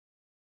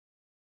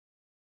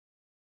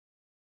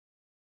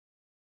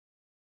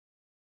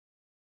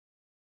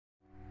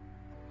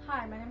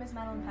Hi, my name is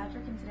Madelline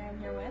and today I'm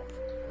here with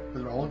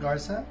Raul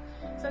Garza.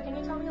 So can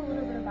you tell me a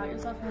little bit about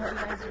yourself and what you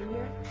guys do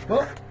here?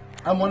 Well,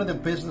 I'm one of the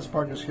business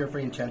partners here for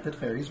Enchanted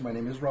Fairies. My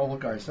name is Raul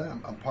Garza.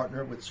 I'm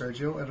partnered with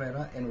Sergio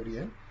Herrera and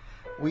Uriel.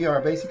 We are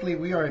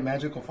a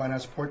magical fine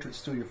arts portrait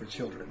studio for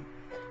children.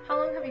 How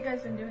long have you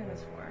guys been doing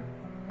this for?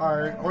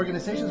 Our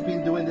organization's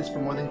been doing this for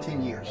more than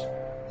 10 years.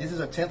 This is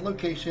a 10th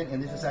location,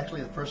 and this is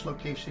actually the first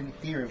location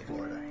here in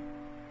Florida.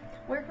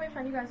 Where can we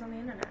find you guys on the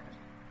internet?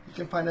 You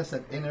can find us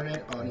at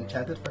internet on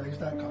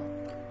enchantedfairies.com.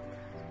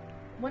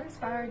 What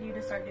inspired you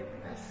to start doing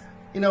this?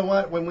 You know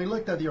what? When we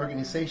looked at the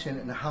organization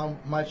and how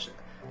much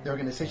the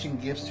organization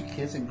gives to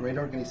kids in great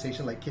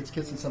organizations like Kids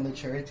and some of the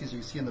charities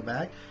you see in the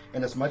back,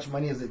 and as much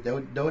money as they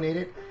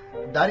donated,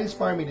 that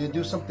inspired me to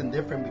do something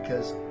different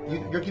because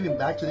you're giving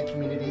back to the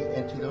community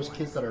and to those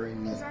kids that are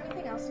in need. Is there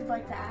anything else you'd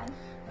like to add?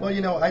 Well,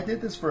 you know, I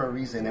did this for a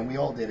reason, and we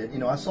all did it. You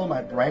know, I sold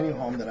my brand new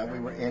home that we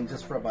were in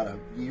just for about a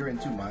year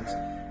and 2 months,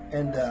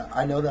 and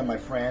I know that my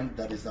friend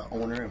that is the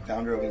owner and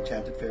founder of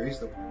Enchanted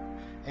Fairies,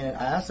 and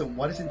I asked him,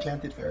 what is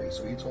Enchanted Fairies?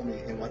 So he told me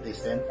and what they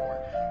stand for.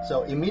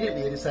 So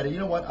immediately I decided, you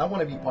know what, I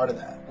want to be part of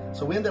that.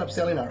 So we ended up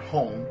selling our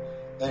home,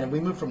 and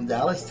we moved from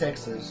Dallas,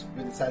 Texas.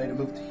 We decided to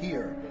move to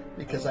here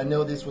because I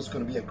know this was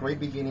going to be a great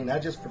beginning,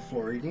 not just for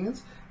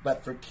Floridians,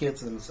 but for kids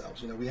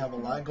themselves. You know, we have a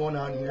lot going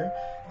on here,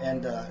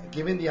 and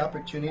giving the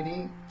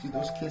opportunity to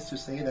those kids to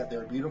say that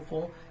they're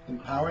beautiful,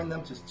 empowering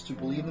them to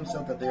believe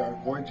themselves that they are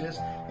gorgeous,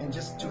 and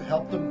just to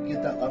help them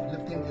get that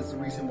uplifting is the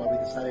reason why we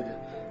decided to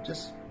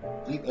just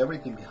leave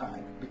everything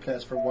behind.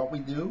 Because for what we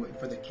do and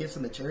for the kids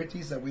and the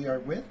charities that we are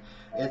with,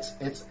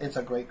 it's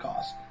a great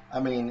cause. I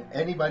mean,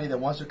 anybody that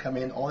wants to come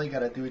in, all they got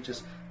to do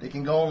is they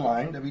can go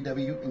online,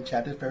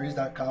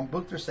 www.enchantedfairies.com,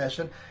 book their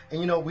session, and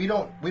you know, we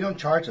don't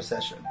charge a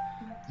session.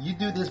 You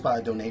do this by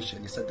a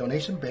donation. It's a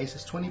donation base.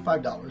 It's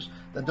 $25.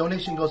 The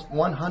donation goes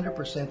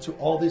 100% to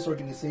all these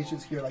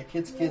organizations here, like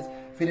Kids,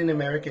 Feeding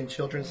America, and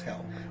Children's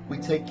Health. We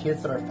take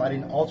kids that are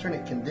fighting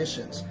alternate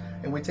conditions,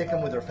 and we take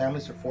them with their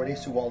families for 4 days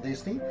to Walt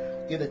Disney.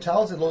 If the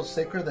child is a little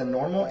sicker than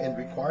normal and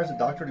requires a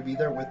doctor to be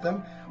there with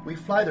them, we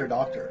fly their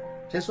doctor,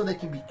 just so they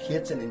can be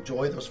kids and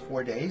enjoy those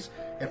 4 days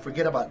and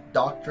forget about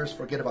doctors,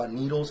 forget about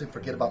needles, and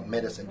forget about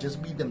medicine.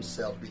 Just be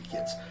themselves, be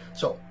kids.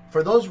 So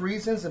for those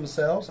reasons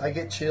themselves, I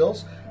get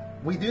chills.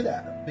 We do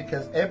that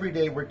because every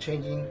day we're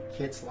changing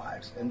kids'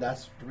 lives, and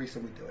that's the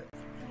reason we do it.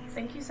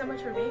 Thank you so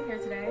much for being here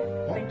today.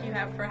 Thank you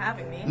for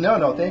having me.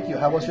 No, thank you.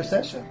 How was your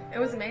session? It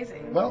was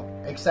amazing. Well,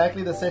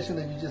 exactly the session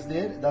that you just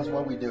did, that's why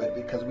we do it,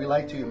 because we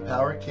like to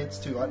empower kids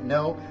to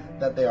know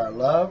that they are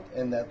loved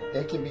and that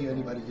they can be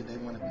anybody that they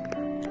want to be.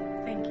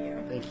 Thank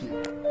you. Thank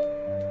you.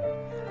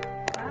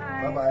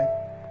 Bye. Bye-bye.